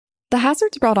The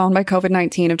hazards brought on by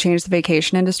COVID-19 have changed the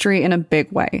vacation industry in a big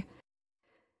way.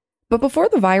 But before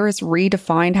the virus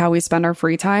redefined how we spend our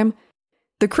free time,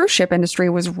 the cruise ship industry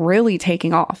was really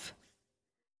taking off.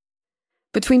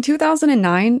 Between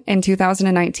 2009 and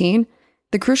 2019,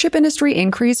 the cruise ship industry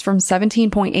increased from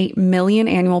 17.8 million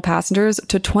annual passengers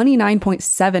to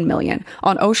 29.7 million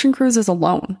on ocean cruises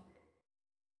alone.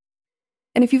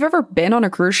 And if you've ever been on a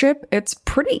cruise ship, it's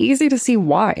pretty easy to see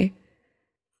why.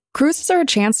 Cruises are a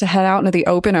chance to head out into the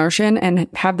open ocean and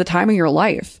have the time of your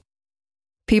life.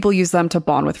 People use them to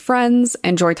bond with friends,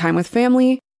 enjoy time with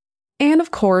family, and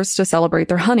of course, to celebrate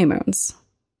their honeymoons.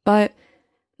 But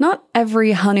not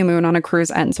every honeymoon on a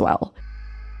cruise ends well.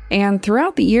 And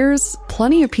throughout the years,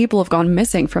 plenty of people have gone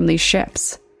missing from these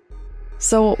ships.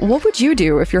 So what would you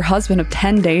do if your husband of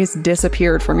 10 days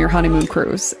disappeared from your honeymoon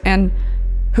cruise? And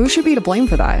who should be to blame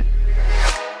for that?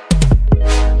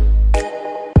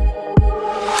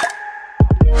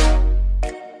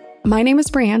 My name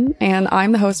is Brienne, and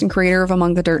I'm the host and creator of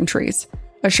Among the Dirt and Trees,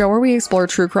 a show where we explore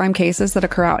true crime cases that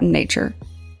occur out in nature.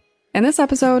 In this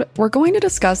episode, we're going to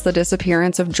discuss the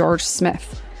disappearance of George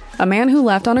Smith, a man who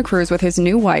left on a cruise with his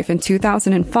new wife in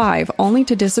 2005 only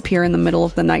to disappear in the middle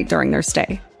of the night during their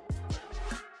stay.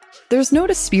 There's no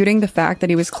disputing the fact that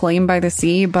he was claimed by the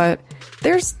sea, but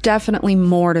there's definitely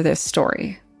more to this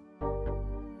story.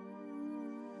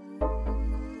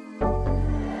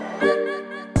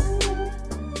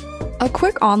 A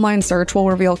quick online search will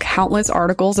reveal countless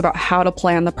articles about how to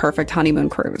plan the perfect honeymoon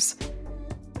cruise.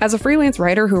 As a freelance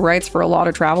writer who writes for a lot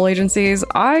of travel agencies,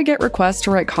 I get requests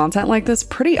to write content like this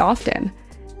pretty often.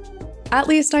 At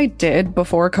least I did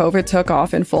before COVID took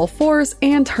off in full force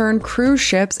and turned cruise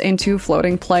ships into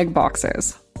floating plague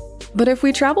boxes. But if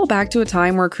we travel back to a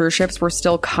time where cruise ships were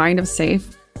still kind of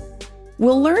safe,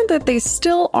 we'll learn that they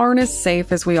still aren't as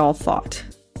safe as we all thought.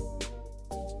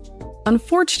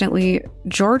 Unfortunately,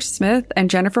 George Smith and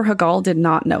Jennifer Hagall did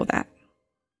not know that.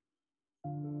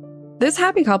 This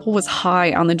happy couple was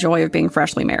high on the joy of being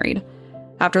freshly married.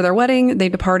 After their wedding, they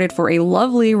departed for a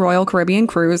lovely Royal Caribbean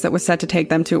cruise that was set to take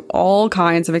them to all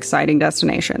kinds of exciting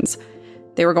destinations.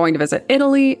 They were going to visit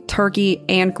Italy, Turkey,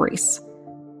 and Greece.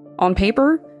 On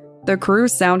paper, the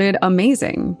cruise sounded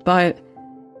amazing, but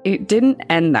it didn't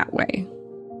end that way.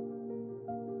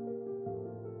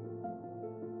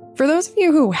 For those of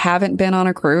you who haven't been on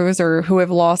a cruise or who have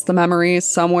lost the memories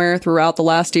somewhere throughout the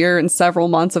last year and several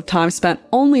months of time spent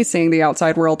only seeing the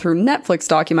outside world through Netflix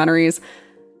documentaries,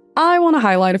 I want to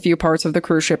highlight a few parts of the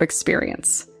cruise ship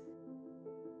experience.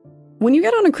 When you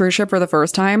get on a cruise ship for the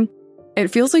first time, it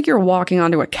feels like you're walking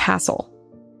onto a castle.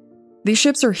 These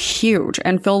ships are huge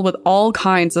and filled with all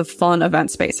kinds of fun event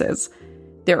spaces.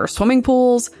 There are swimming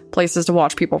pools, places to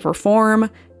watch people perform,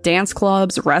 dance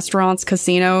clubs, restaurants,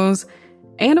 casinos,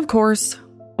 and of course,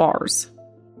 bars.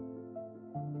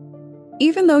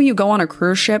 Even though you go on a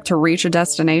cruise ship to reach a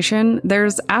destination,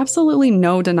 there's absolutely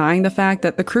no denying the fact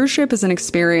that the cruise ship is an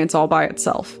experience all by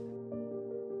itself.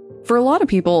 For a lot of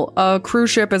people, a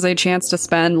cruise ship is a chance to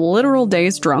spend literal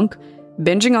days drunk,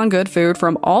 binging on good food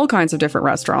from all kinds of different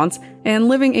restaurants, and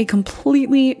living a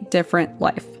completely different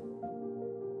life.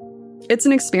 It's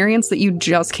an experience that you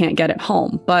just can't get at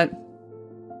home, but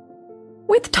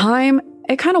with time,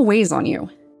 it kind of weighs on you.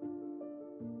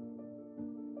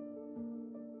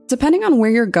 Depending on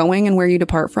where you're going and where you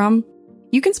depart from,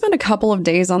 you can spend a couple of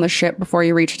days on the ship before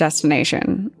you reach a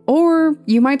destination, or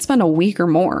you might spend a week or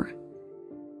more.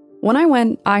 When I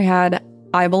went, I had,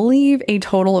 I believe, a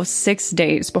total of 6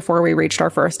 days before we reached our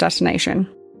first destination.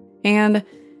 And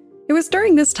it was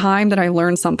during this time that I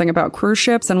learned something about cruise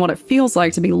ships and what it feels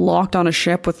like to be locked on a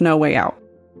ship with no way out.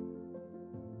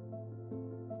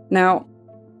 Now,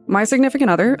 my significant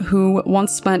other, who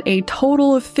once spent a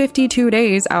total of 52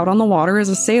 days out on the water as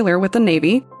a sailor with the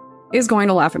Navy, is going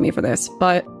to laugh at me for this,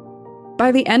 but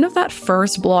by the end of that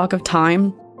first block of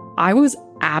time, I was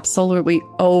absolutely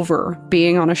over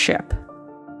being on a ship.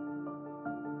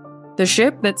 The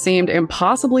ship that seemed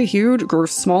impossibly huge grew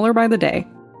smaller by the day.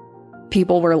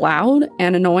 People were loud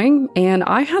and annoying, and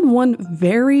I had one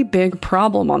very big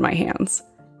problem on my hands.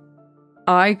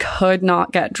 I could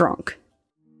not get drunk.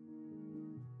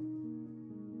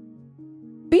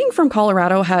 Being from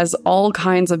Colorado has all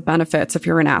kinds of benefits if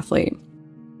you're an athlete.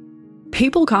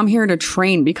 People come here to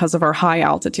train because of our high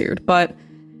altitude, but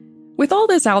with all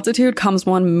this altitude comes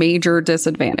one major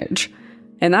disadvantage,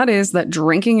 and that is that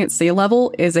drinking at sea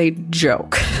level is a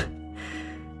joke.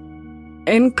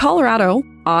 In Colorado,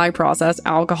 I process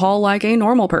alcohol like a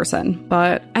normal person,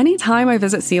 but anytime I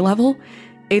visit sea level,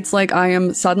 it's like I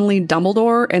am suddenly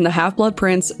Dumbledore in the Half-Blood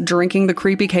Prince drinking the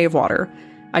creepy cave water.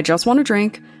 I just want to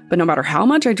drink, but no matter how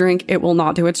much I drink, it will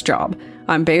not do its job.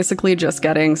 I'm basically just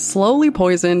getting slowly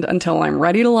poisoned until I'm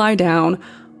ready to lie down,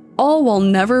 all while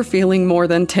never feeling more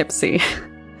than tipsy.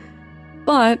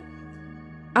 But,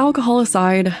 alcohol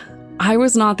aside, I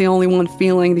was not the only one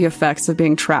feeling the effects of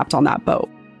being trapped on that boat.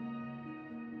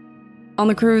 On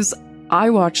the cruise, I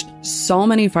watched so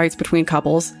many fights between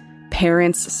couples,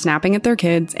 parents snapping at their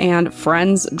kids, and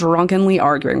friends drunkenly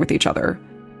arguing with each other.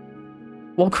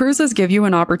 While cruises give you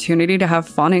an opportunity to have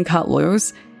fun and cut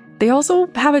loose, they also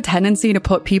have a tendency to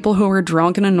put people who are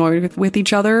drunk and annoyed with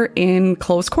each other in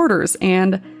close quarters,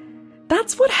 and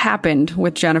that's what happened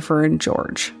with Jennifer and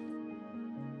George.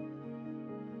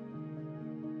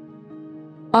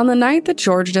 On the night that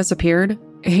George disappeared,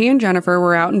 he and Jennifer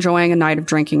were out enjoying a night of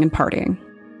drinking and partying.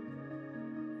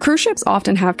 Cruise ships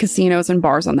often have casinos and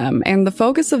bars on them, and the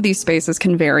focus of these spaces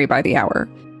can vary by the hour.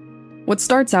 What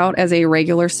starts out as a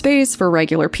regular space for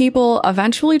regular people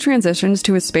eventually transitions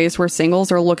to a space where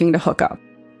singles are looking to hook up.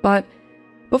 But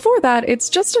before that, it's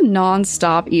just a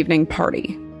non-stop evening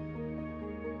party.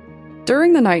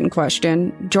 During the night in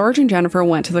question, George and Jennifer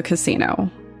went to the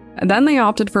casino, and then they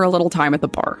opted for a little time at the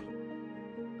bar.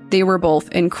 They were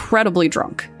both incredibly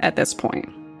drunk at this point,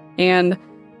 and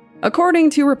according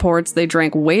to reports, they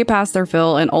drank way past their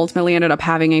fill and ultimately ended up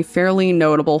having a fairly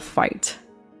notable fight.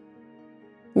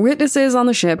 Witnesses on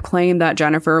the ship claim that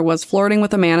Jennifer was flirting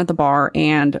with a man at the bar,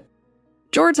 and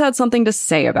George had something to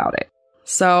say about it.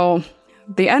 So,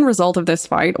 the end result of this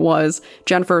fight was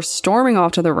Jennifer storming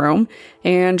off to the room,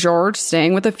 and George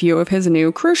staying with a few of his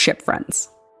new cruise ship friends.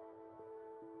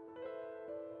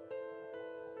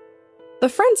 The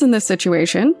friends in this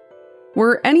situation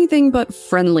were anything but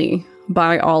friendly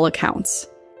by all accounts.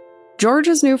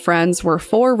 George's new friends were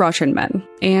 4 Russian men,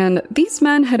 and these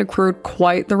men had accrued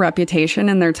quite the reputation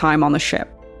in their time on the ship.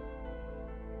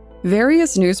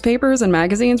 Various newspapers and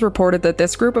magazines reported that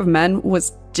this group of men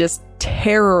was just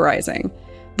terrorizing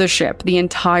the ship the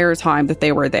entire time that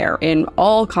they were there in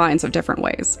all kinds of different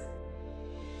ways.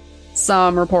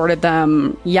 Some reported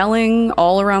them yelling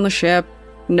all around the ship,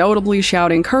 notably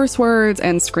shouting curse words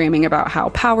and screaming about how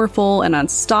powerful and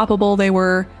unstoppable they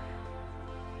were.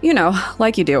 You know,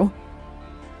 like you do.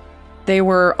 They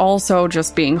were also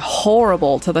just being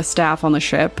horrible to the staff on the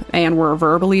ship and were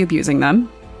verbally abusing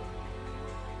them.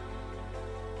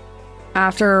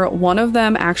 After one of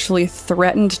them actually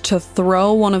threatened to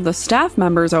throw one of the staff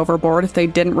members overboard if they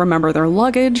didn't remember their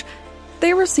luggage,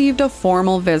 they received a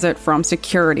formal visit from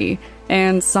security,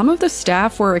 and some of the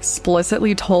staff were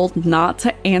explicitly told not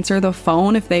to answer the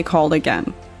phone if they called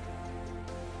again.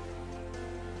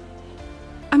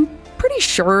 I'm pretty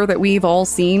sure that we've all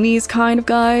seen these kind of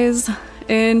guys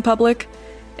in public,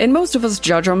 and most of us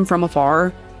judge them from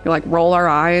afar. We roll our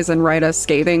eyes and write a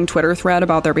scathing Twitter thread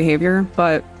about their behavior,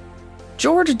 but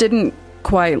George didn't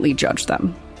quietly judge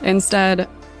them. Instead,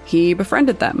 he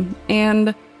befriended them,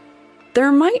 and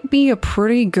there might be a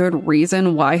pretty good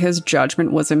reason why his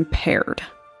judgment was impaired.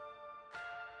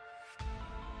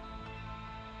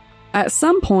 At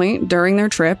some point during their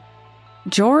trip,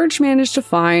 George managed to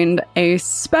find a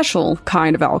special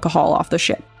kind of alcohol off the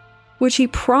ship, which he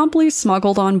promptly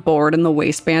smuggled on board in the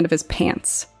waistband of his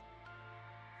pants.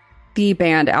 The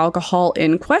banned alcohol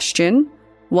in question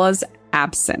was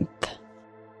absinthe.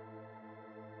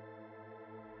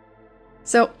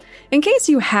 So, in case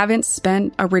you haven't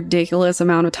spent a ridiculous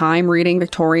amount of time reading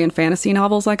Victorian fantasy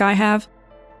novels like I have,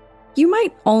 you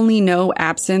might only know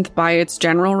absinthe by its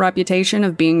general reputation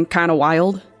of being kind of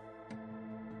wild.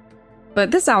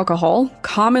 But this alcohol,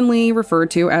 commonly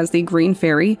referred to as the Green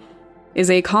Fairy, is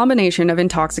a combination of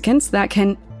intoxicants that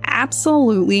can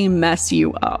absolutely mess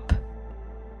you up.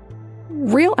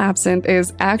 Real absinthe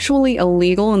is actually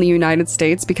illegal in the United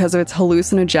States because of its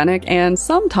hallucinogenic and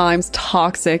sometimes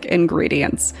toxic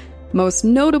ingredients, most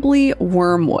notably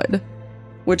wormwood,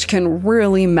 which can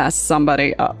really mess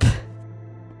somebody up.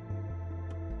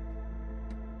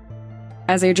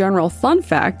 As a general fun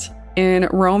fact, in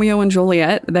Romeo and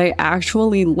Juliet, they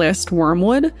actually list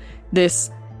wormwood, this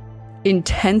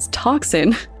intense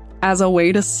toxin, as a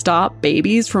way to stop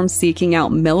babies from seeking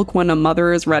out milk when a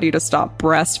mother is ready to stop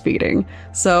breastfeeding.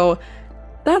 So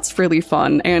that's really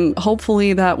fun, and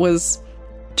hopefully that was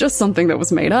just something that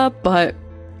was made up, but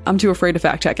I'm too afraid to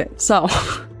fact check it. So,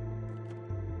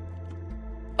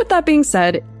 with that being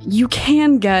said, you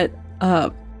can get,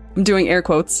 I'm doing air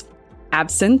quotes,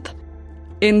 absinthe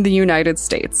in the United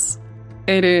States.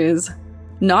 It is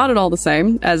not at all the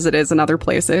same as it is in other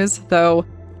places, though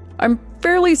I'm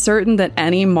fairly certain that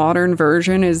any modern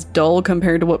version is dull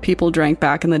compared to what people drank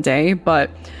back in the day,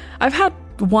 but I've had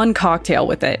one cocktail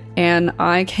with it, and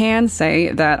I can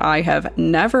say that I have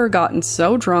never gotten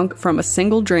so drunk from a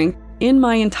single drink in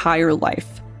my entire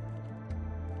life.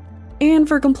 And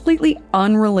for completely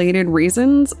unrelated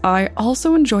reasons, I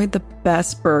also enjoyed the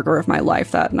best burger of my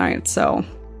life that night, So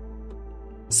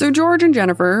George and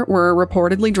Jennifer were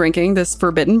reportedly drinking this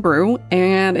forbidden brew,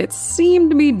 and it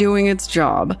seemed to be doing its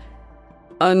job.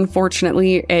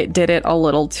 Unfortunately, it did it a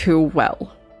little too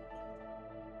well.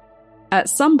 At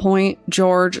some point,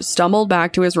 George stumbled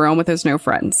back to his room with his new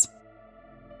friends.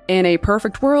 In a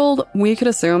perfect world, we could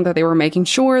assume that they were making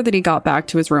sure that he got back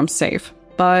to his room safe,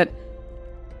 but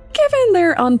given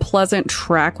their unpleasant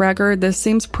track record, this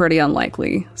seems pretty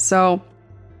unlikely. So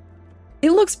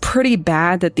it looks pretty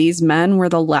bad that these men were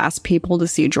the last people to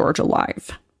see George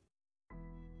alive.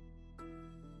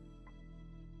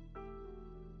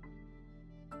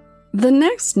 The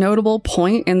next notable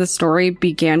point in the story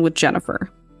began with Jennifer.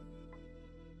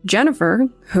 Jennifer,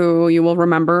 who you will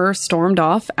remember stormed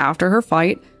off after her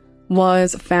fight,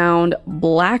 was found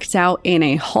blacked out in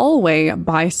a hallway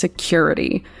by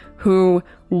security, who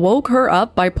woke her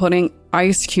up by putting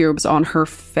ice cubes on her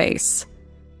face.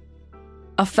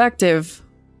 Effective,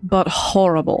 but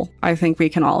horrible, I think we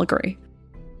can all agree.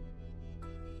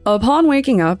 Upon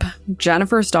waking up,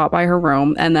 Jennifer stopped by her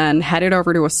room and then headed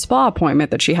over to a spa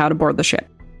appointment that she had aboard the ship.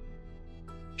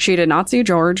 She did not see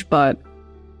George, but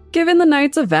given the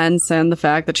night's events and the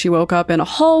fact that she woke up in a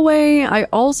hallway, I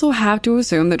also have to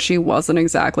assume that she wasn't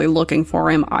exactly looking for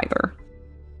him either.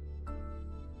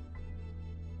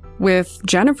 With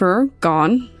Jennifer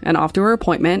gone and off to her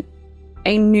appointment,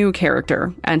 a new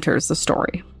character enters the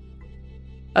story.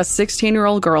 A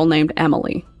 16-year-old girl named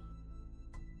Emily.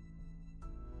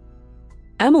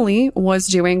 Emily was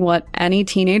doing what any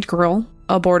teenage girl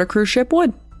aboard a cruise ship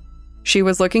would. She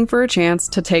was looking for a chance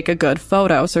to take a good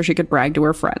photo so she could brag to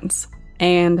her friends.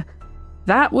 And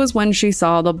that was when she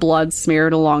saw the blood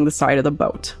smeared along the side of the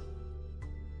boat.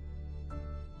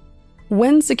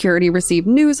 When security received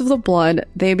news of the blood,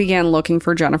 they began looking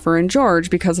for Jennifer and George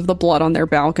because of the blood on their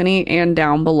balcony and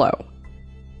down below.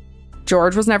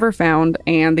 George was never found,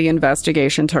 and the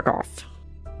investigation took off.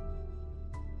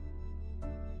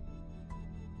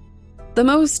 The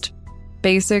most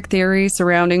basic theory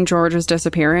surrounding George's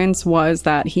disappearance was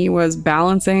that he was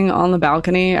balancing on the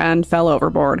balcony and fell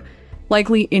overboard,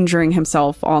 likely injuring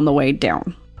himself on the way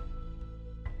down.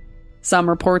 Some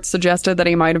reports suggested that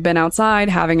he might have been outside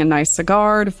having a nice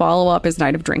cigar to follow up his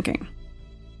night of drinking.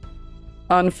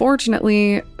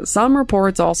 Unfortunately, some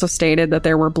reports also stated that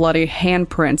there were bloody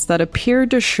handprints that appeared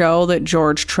to show that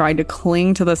George tried to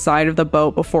cling to the side of the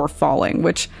boat before falling,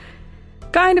 which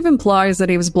kind of implies that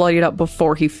he was bloodied up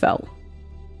before he fell.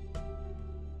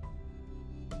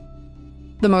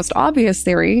 The most obvious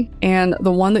theory, and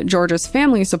the one that George's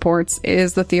family supports,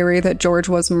 is the theory that George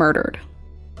was murdered.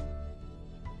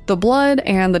 The blood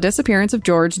and the disappearance of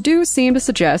George do seem to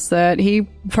suggest that he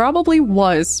probably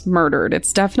was murdered.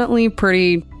 It's definitely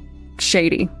pretty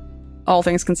shady, all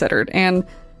things considered, and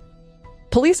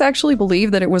police actually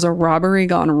believe that it was a robbery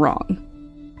gone wrong.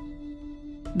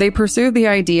 They pursued the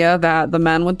idea that the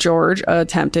men with George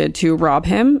attempted to rob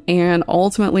him and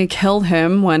ultimately killed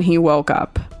him when he woke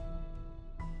up.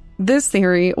 This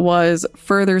theory was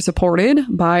further supported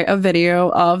by a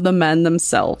video of the men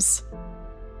themselves,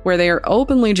 where they are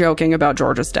openly joking about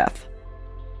George's death.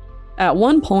 At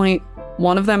one point,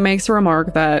 one of them makes a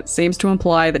remark that seems to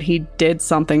imply that he did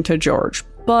something to George,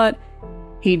 but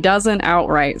he doesn't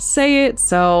outright say it,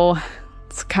 so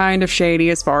it's kind of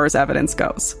shady as far as evidence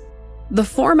goes. The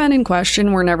four men in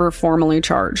question were never formally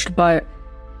charged, but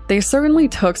they certainly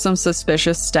took some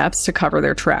suspicious steps to cover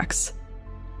their tracks.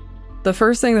 The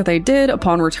first thing that they did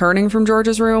upon returning from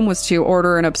George's room was to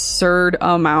order an absurd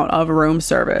amount of room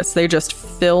service. They just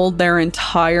filled their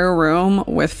entire room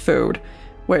with food,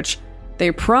 which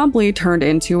they promptly turned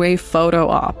into a photo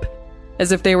op,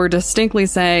 as if they were distinctly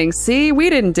saying, "See, we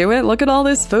didn't do it. Look at all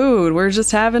this food. We're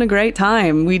just having a great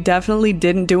time. We definitely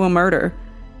didn't do a murder."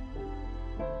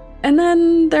 And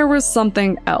then there was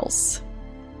something else.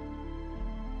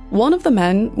 One of the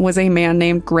men was a man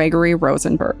named Gregory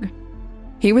Rosenberg.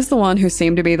 He was the one who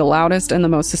seemed to be the loudest and the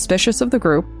most suspicious of the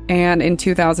group, and in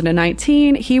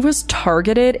 2019, he was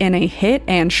targeted in a hit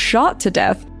and shot to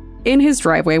death in his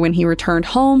driveway when he returned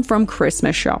home from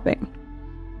Christmas shopping.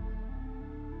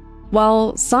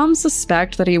 While some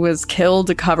suspect that he was killed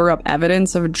to cover up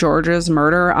evidence of George's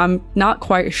murder, I'm not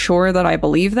quite sure that I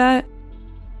believe that.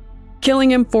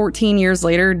 Killing him 14 years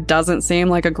later doesn't seem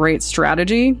like a great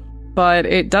strategy, but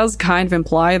it does kind of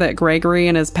imply that Gregory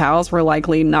and his pals were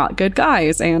likely not good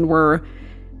guys and were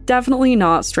definitely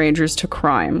not strangers to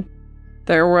crime.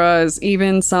 There was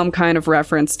even some kind of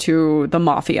reference to the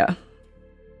mafia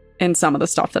in some of the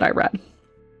stuff that I read.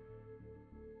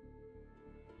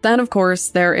 Then, of course,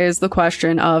 there is the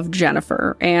question of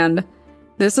Jennifer, and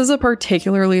this is a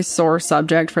particularly sore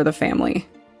subject for the family.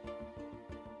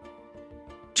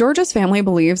 George's family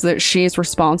believes that she's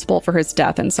responsible for his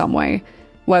death in some way,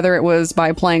 whether it was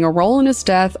by playing a role in his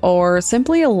death or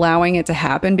simply allowing it to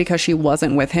happen because she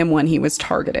wasn't with him when he was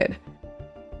targeted.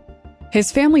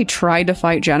 His family tried to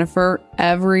fight Jennifer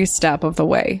every step of the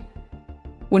way.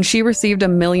 When she received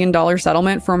 $1 million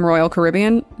settlement from Royal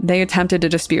Caribbean, they attempted to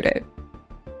dispute it.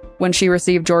 When she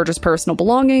received George's personal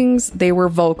belongings, they were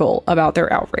vocal about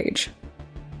their outrage.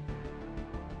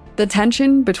 The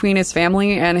tension between his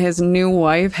family and his new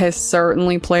wife has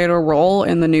certainly played a role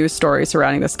in the news story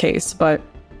surrounding this case, but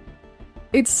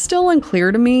it's still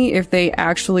unclear to me if they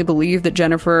actually believe that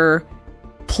Jennifer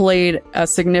played a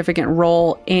significant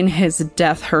role in his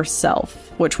death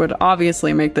herself, which would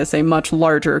obviously make this a much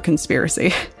larger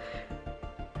conspiracy.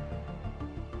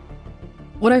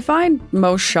 What I find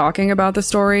most shocking about the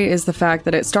story is the fact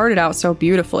that it started out so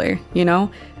beautifully, you know?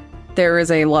 There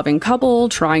is a loving couple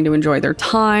trying to enjoy their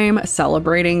time,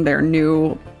 celebrating their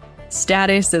new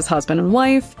status as husband and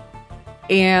wife,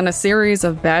 and a series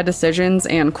of bad decisions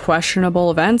and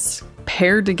questionable events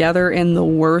paired together in the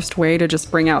worst way to just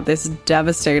bring out this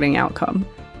devastating outcome.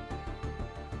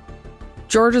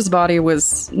 George's body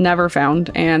was never found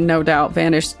and no doubt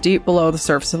vanished deep below the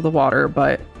surface of the water,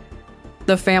 but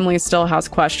the family still has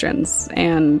questions,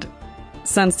 and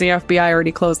since the FBI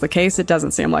already closed the case, it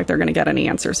doesn't seem like they're going to get any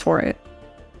answers for it.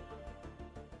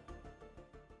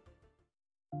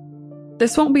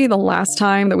 This won't be the last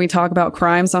time that we talk about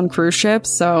crimes on cruise ships,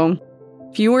 so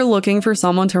if you are looking for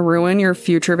someone to ruin your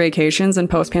future vacations in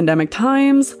post-pandemic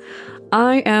times,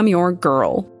 I am your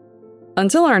girl.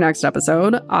 Until our next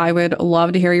episode, I would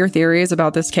love to hear your theories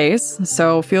about this case,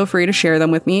 so feel free to share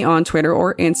them with me on Twitter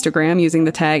or Instagram using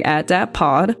the tag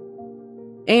 @DatPod.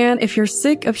 And if you're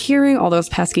sick of hearing all those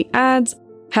pesky ads,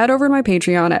 head over to my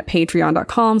Patreon at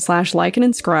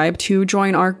patreon.com/like-and-inscribe to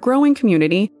join our growing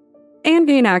community and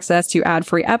gain access to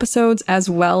ad-free episodes as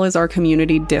well as our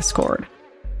community Discord.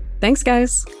 Thanks,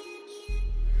 guys!